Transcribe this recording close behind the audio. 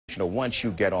Once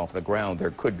you get off the ground,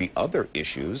 there could be other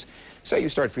issues. Say you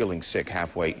start feeling sick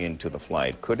halfway into the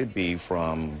flight. Could it be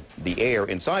from the air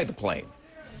inside the plane?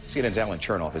 CNN's Alan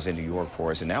Chernoff is in New York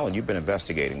for us. And Alan, you've been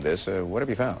investigating this. What have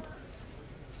you found?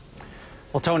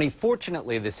 Well, Tony,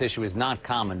 fortunately, this issue is not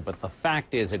common, but the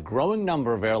fact is a growing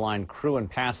number of airline crew and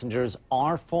passengers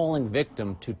are falling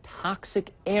victim to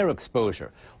toxic air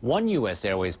exposure. One U.S.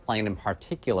 Airways plane in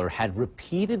particular had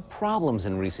repeated problems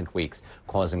in recent weeks,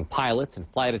 causing pilots and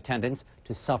flight attendants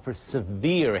to suffer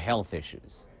severe health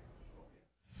issues.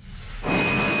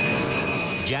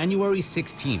 January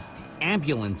 16th,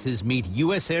 ambulances meet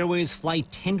U.S. Airways Flight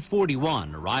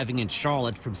 1041 arriving in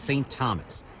Charlotte from St.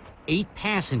 Thomas. 8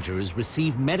 passengers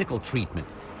receive medical treatment.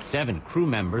 7 crew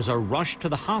members are rushed to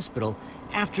the hospital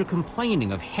after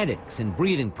complaining of headaches and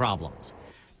breathing problems.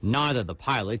 Neither the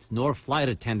pilots nor flight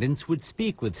attendants would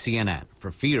speak with CNN for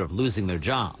fear of losing their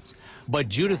jobs. But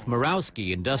Judith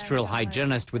Morawski, industrial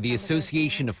hygienist with the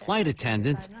Association of Flight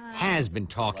Attendants, has been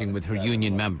talking with her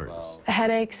union members.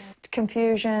 Headaches,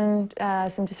 confusion,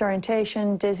 some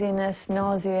disorientation, dizziness,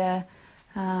 nausea.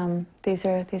 These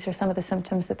are some of the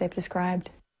symptoms that they've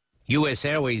described. U.S.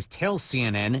 Airways tells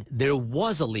CNN there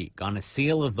was a leak on a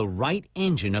seal of the right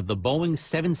engine of the Boeing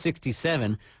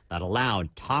 767 that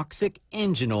allowed toxic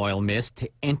engine oil mist to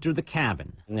enter the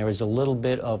cabin. And there was a little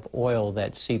bit of oil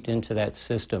that seeped into that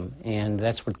system, and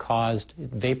that's what caused,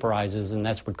 it vaporizes, and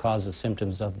that's what caused the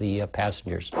symptoms of the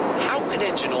passengers. How could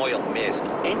engine oil mist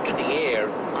enter the air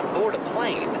on board a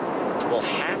plane? Well,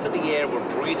 half of the air we're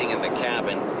breathing in the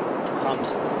cabin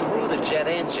comes through the jet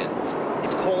engines.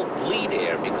 It's called bleed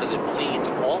air because it bleeds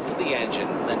off of the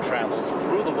engines, then travels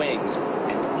through the wings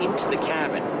and into the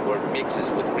cabin where it mixes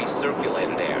with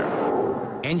recirculated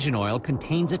air. Engine oil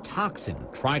contains a toxin,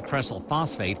 tricresyl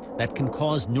phosphate, that can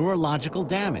cause neurological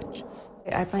damage.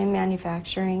 I blame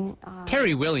manufacturing.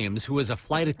 Carrie Williams, who is a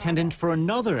flight attendant for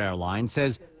another airline,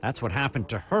 says that's what happened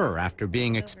to her after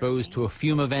being exposed to a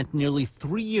fume event nearly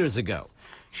 3 years ago.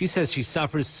 She says she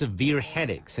suffers severe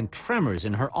headaches and tremors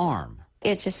in her arm.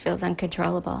 It just feels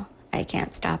uncontrollable. I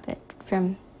can't stop it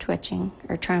from twitching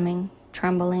or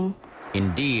trembling.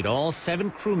 Indeed, all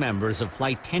 7 crew members of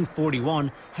Flight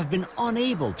 1041 have been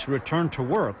unable to return to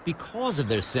work because of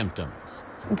their symptoms.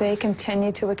 They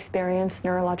continue to experience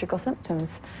neurological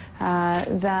symptoms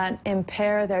that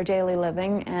impair their daily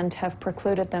living and have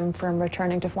precluded them from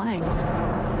returning to flying.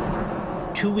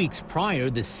 2 weeks prior,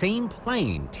 the same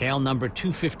plane, tail number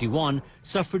 251,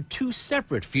 suffered 2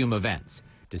 separate fume events.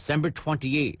 December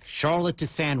 28th, Charlotte to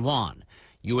San Juan.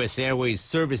 U.S. Airways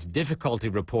Service Difficulty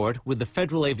Report with the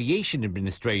Federal Aviation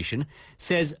Administration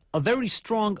says a very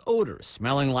strong odor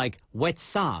smelling like wet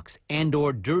socks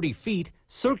and/or dirty feet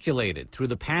circulated through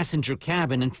the passenger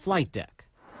cabin and flight deck.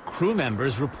 Crew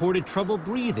members reported trouble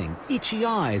breathing, itchy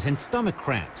eyes, and stomach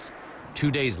cramps.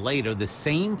 2 days later, the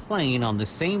same plane on the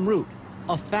same route,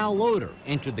 a foul odor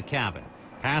entered the cabin.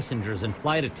 Passengers and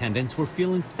flight attendants were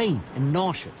feeling faint and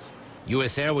nauseous.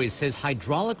 U.S. Airways says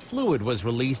hydraulic fluid was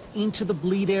released into the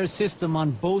bleed air system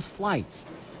on both flights.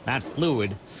 That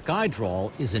fluid,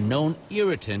 Skydrol, is a known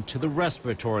irritant to the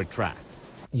respiratory tract.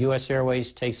 U.S.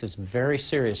 Airways takes this very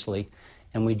seriously,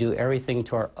 and we do everything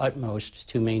to our utmost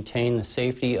to maintain the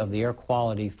safety of the air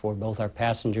quality for both our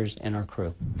passengers and our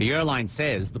crew. The airline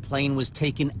says the plane was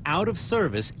taken out of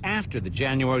service after the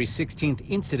January 16th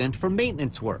incident for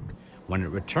maintenance work. When it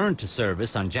returned to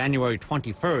service on January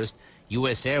 21st,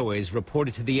 U.S. Airways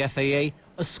reported to the FAA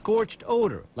a scorched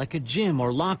odor, like a gym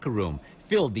or locker room,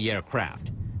 filled the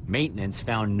aircraft. Maintenance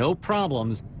found no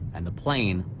problems, and the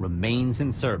plane remains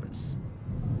in service.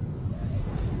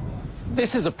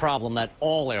 This is a problem that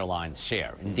all airlines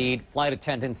share. Indeed, flight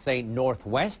attendants say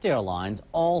Northwest Airlines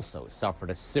also suffered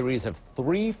a series of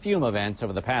 3 fume events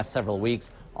over the past several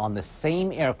weeks on the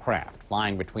same aircraft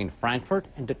flying between Frankfurt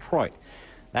and Detroit.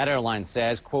 That airline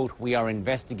says, quote, "We are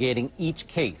investigating each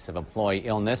case of employee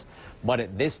illness, but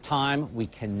at this time we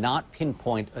cannot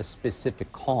pinpoint a specific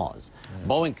cause."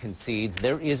 Boeing concedes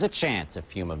there is a chance of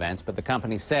fume events, but the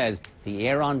company says the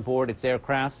air on board its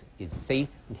aircrafts is safe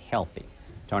and healthy.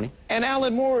 Tony? And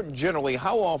Alan, more generally,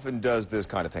 how often does this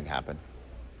kind of thing happen?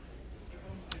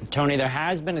 Tony, there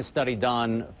has been a study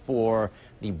done for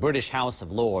the British House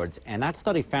of Lords, and that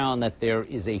study found that there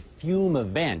is a fume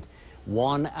event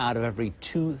 1 out of every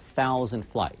 2,000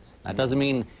 flights. That doesn't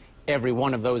mean every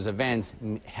one of those events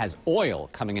has oil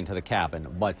coming into the cabin,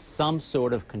 but some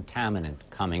sort of contaminant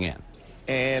coming in.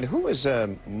 And who is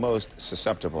most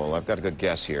susceptible? I've got a good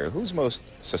guess here. Who's most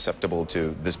susceptible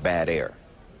to this bad air?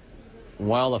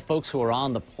 Well, the folks who are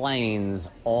on the planes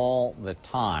all the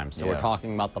time, so Yeah. we're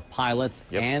talking about the pilots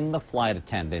Yep. and the flight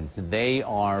attendants, they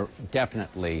are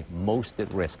definitely most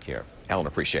at risk here. Alan,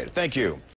 appreciate it. Thank you.